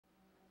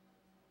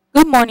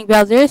Good morning,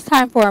 Belzer. It's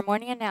time for our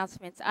morning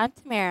announcements. I'm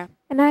Tamara.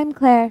 And I'm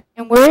Claire.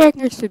 And we're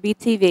anchors for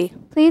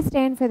BTV. Please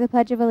stand for the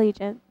Pledge of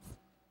Allegiance.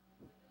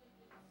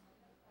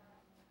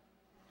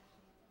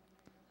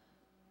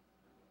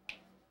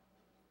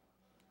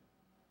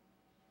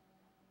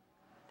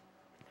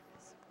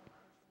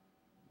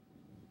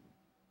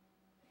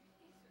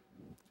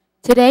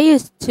 Today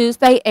is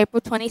Tuesday,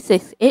 April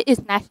 26th. It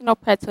is National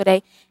Pretzel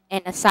Day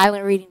and a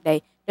Silent Reading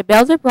Day. The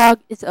Belzer blog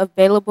is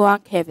available on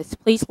Canvas.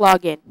 Please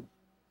log in.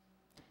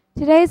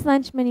 Today's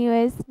lunch menu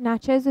is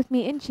nachos with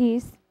meat and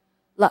cheese,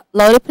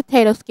 Loaded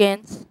potato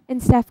skins,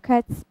 and stuffed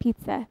crust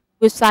pizza,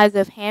 with sides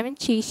of ham and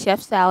cheese chef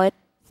salad,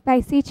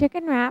 spicy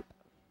chicken wrap,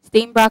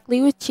 steamed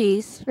broccoli with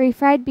cheese,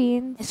 refried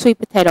beans, and sweet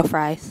potato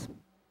fries.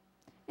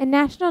 In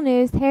national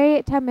news,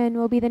 Harriet Tubman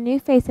will be the new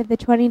face of the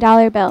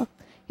 $20 bill.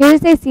 Here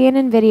is a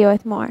CNN video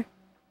with more.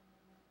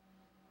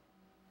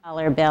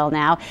 Bill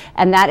now,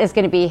 and that is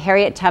going to be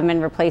Harriet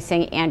Tubman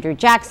replacing Andrew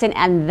Jackson,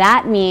 and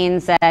that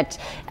means that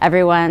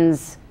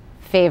everyone's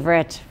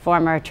favorite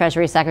former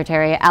Treasury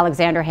Secretary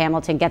Alexander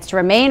Hamilton gets to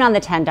remain on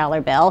the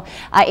 $10 bill.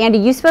 Andy,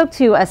 you spoke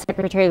to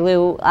Secretary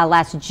Lew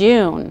last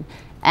June,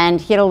 and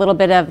he had a little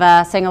bit of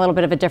sang a little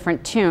bit of a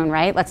different tune,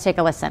 right? Let's take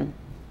a listen.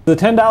 The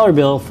 $10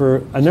 bill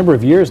for a number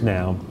of years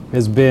now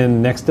has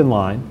been next in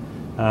line.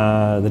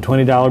 The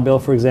 $20 bill,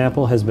 for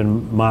example, has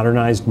been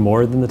modernized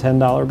more than the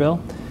 $10 bill.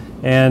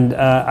 And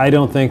I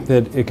don't think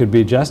that it could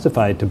be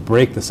justified to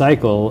break the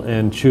cycle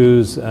and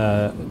choose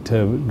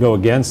to go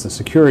against the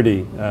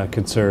security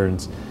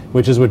concerns,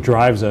 which is what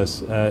drives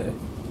us to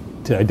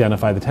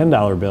identify the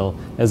 $10 bill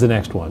as the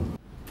next one.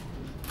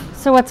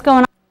 So what's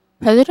going on?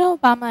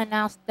 President Obama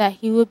announced that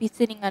he will be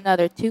sending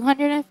another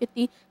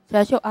 250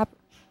 special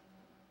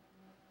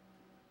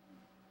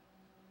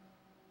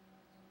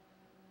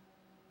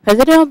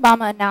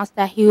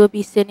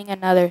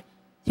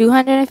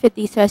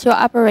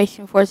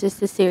operation forces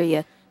to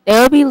Syria. They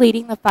will be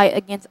leading the fight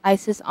against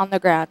ISIS on the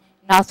ground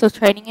and also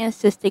training and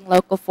assisting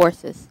local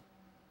forces.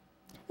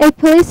 A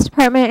police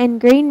department in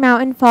Green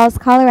Mountain Falls,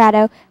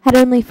 Colorado had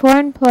only 4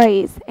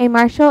 employees, a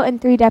marshal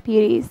and 3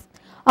 deputies.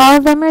 All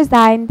of them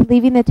resigned,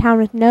 leaving the town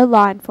with no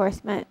law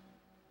enforcement.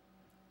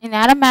 And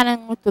Adam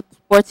Allen with the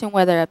sports and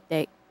weather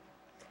update.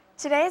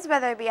 Today's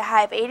weather will be a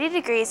high of 80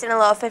 degrees and a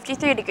low of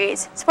 53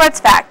 degrees.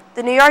 Sports fact: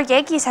 the New York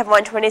Yankees have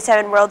won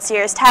 27 World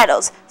Series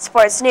titles.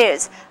 Sports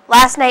news: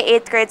 last night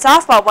 8th grade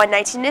softball won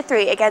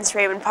 19-3 against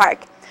Raymond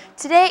Park.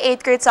 Today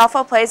 8th grade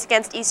softball plays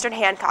against Eastern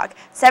Hancock.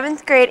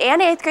 7th grade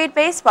and 8th grade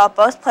baseball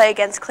both play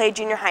against Clay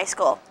Junior High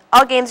School.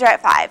 All games are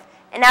at 5.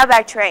 And now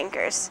back to our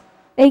anchors.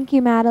 Thank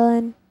you,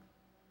 Madeline.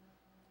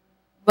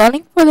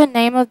 Voting for the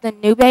name of the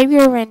new baby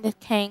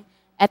orangutan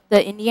at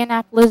the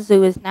Indianapolis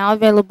Zoo is now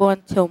available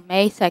until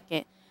May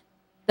 2nd.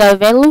 The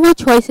available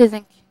choices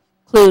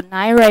include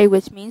Naire,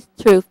 which means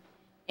truth,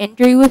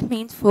 Indri, which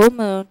means full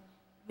moon,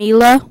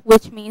 Mila,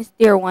 which means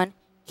dear one,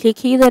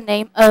 Kiki, the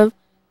name of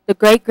the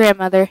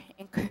great-grandmother,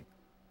 and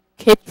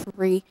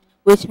Kitri,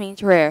 which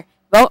means rare.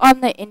 Vote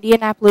on the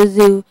Indianapolis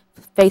Zoo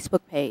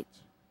Facebook page.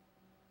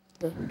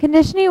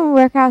 Conditioning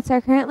workouts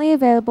are currently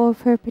available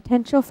for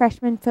potential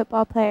freshman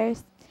football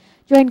players.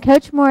 Join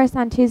Coach Morris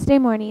on Tuesday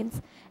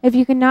mornings. If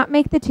you cannot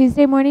make the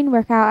Tuesday morning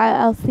workout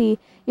at LC,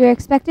 you are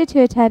expected to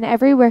attend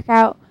every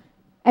workouts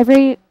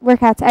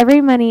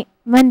every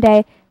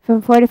Monday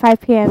from 4 to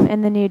 5 p.m.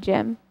 in the new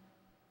gym.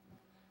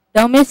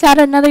 Don't miss out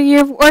another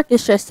year of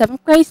orchestra.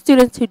 7th grade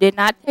students who did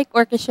not take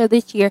orchestra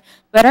this year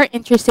but are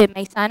interested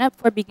may sign up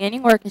for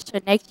beginning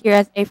orchestra next year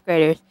as 8th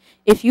graders.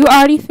 If you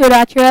already filled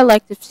out your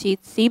elective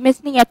sheets, see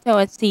Ms. Nieto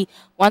and see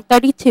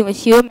 132 and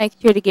she will make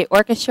sure to get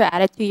orchestra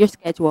added to your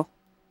schedule.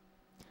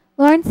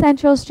 Lawrence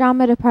Central's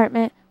drama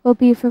department will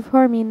be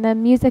performing The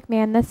Music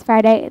Man this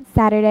Friday,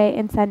 Saturday,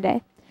 and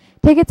Sunday.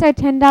 Tickets are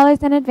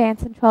 $10 in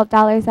advance and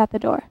 $12 at the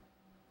door.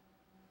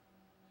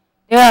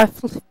 There are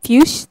a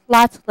few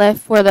slots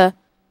left for the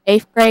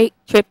 8th grade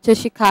trip to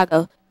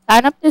Chicago.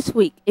 Sign up this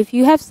week. If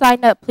you have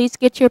signed up, please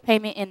get your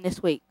payment in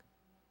this week.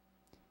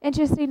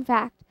 Interesting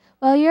fact: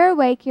 while you're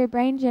awake, your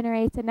brain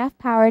generates enough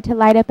power to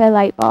light up a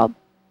light bulb.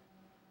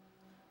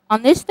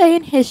 On this day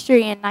in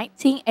history in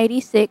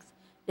 1986,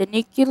 the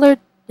nuclear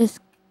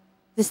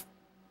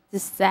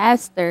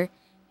disaster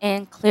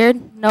in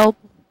Chernobyl,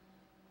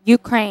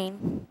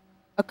 Ukraine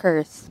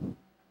occurs.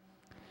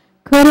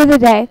 Quote of the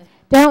day: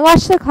 "Don't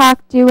watch the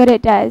clock, do what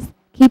it does.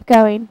 Keep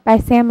going," by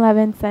Sam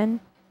Levinson.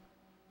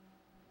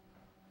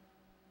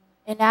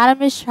 And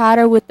Adam is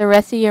Trotter with the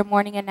rest of your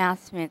morning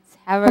announcements.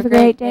 Have a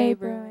great day,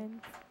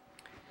 Bruins.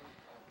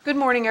 Good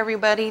morning,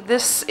 everybody.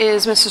 This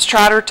is Mrs.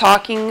 Trotter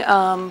talking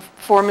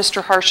for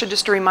Mr. Harsha.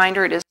 Just a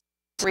reminder, it is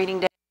reading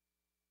day.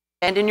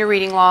 And in your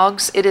reading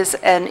logs, it is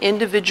an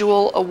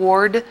individual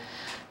award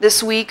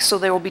this week, so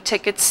there will be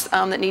tickets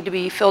that need to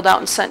be filled out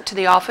and sent to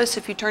the office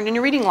if you turned in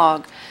your reading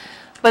log.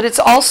 But it's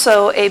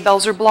also a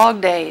Belzer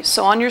Blog Day.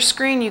 So on your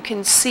screen you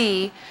can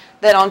see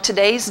that on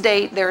today's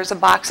date there is a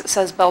box that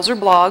says Belzer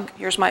Blog.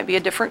 Yours might be a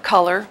different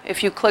color.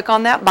 If you click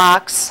on that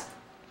box,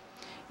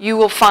 you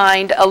will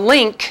find a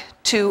link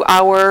to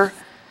our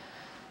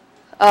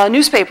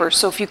newspaper.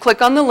 So if you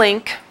click on the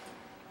link,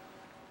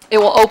 it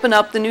will open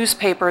up the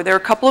newspaper. There are a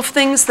couple of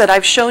things that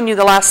I've shown you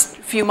the last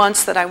few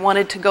months that I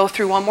wanted to go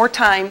through one more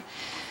time.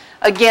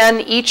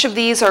 Again, each of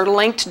these are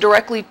linked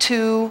directly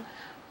to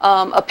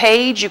a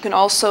page. You can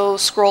also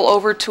scroll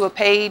over to a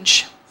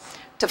page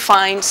to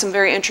find some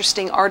very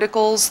interesting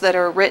articles that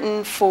are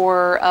written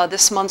for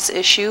this month's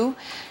issue.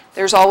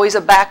 There's always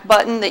a back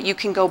button that you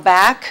can go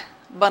back.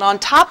 But on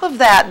top of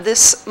that,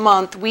 this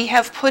month, we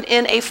have put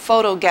in a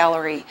photo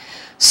gallery.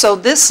 So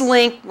this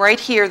link right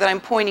here that I'm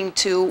pointing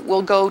to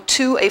will go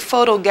to a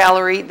photo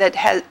gallery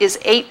that is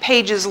 8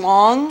 pages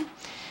long.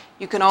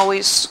 You can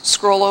always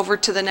scroll over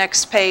to the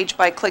next page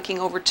by clicking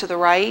over to the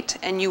right,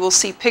 and you will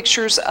see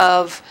pictures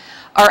of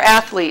our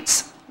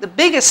athletes. The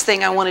biggest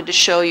thing I wanted to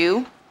show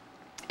you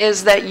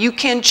is that you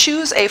can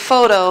choose a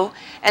photo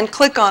and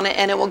click on it,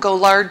 and it will go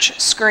large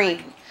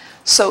screen.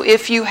 So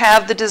if you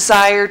have the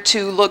desire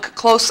to look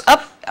close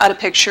up at a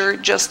picture,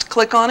 just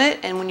click on it,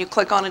 and when you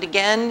click on it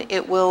again,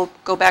 it will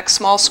go back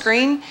small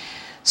screen.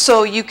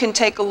 So you can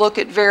take a look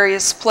at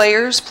various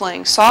players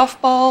playing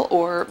softball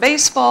or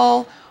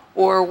baseball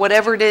or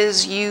whatever it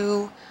is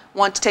you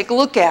want to take a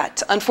look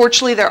at.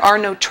 Unfortunately, there are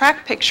no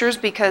track pictures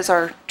because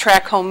our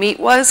track home meet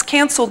was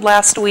canceled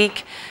last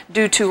week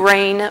due to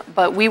rain,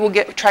 but we will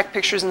get track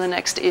pictures in the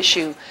next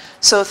issue.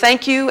 So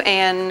thank you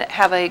and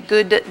have a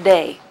good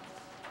day.